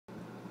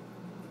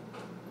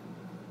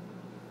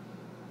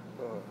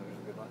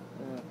one.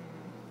 Yeah.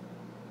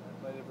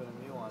 That might have been a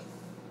muon.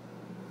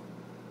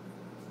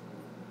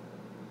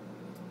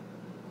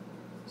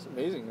 It's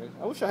amazing, right?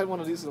 I wish I had one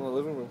of these in the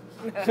living room.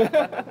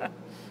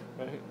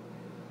 Right?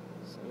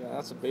 So yeah,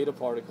 that's a beta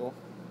particle.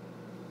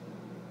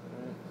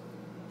 Right.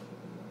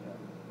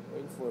 Yeah.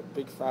 Waiting for a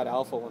big fat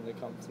alpha when they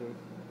come through.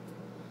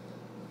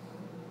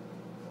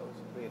 That was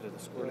a beta, the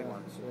squirty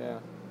ones. Yeah.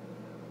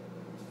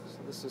 So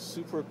this is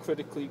super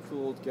critically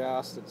cooled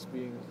gas that's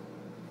being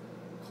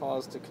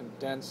caused to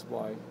condense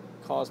by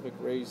cosmic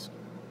rays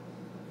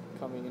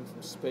coming in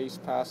from space,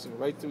 passing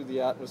right through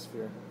the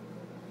atmosphere.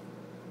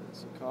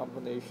 It's a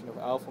combination of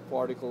alpha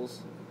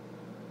particles,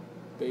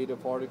 beta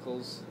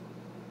particles,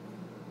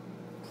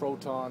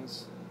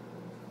 protons,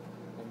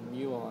 and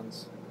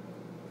muons.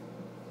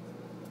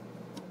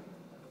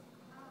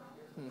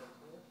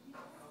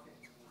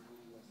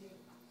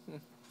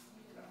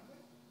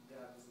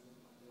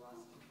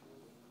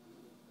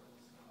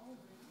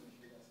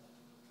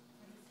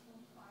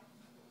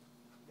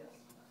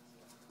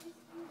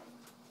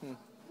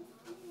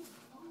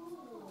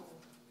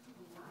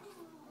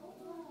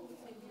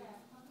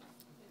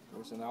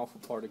 There's an alpha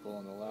particle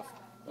on the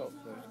left. Oh,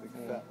 there's a big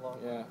fat long.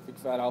 Yeah, big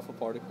fat alpha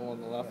particle on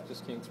the left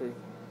just came through.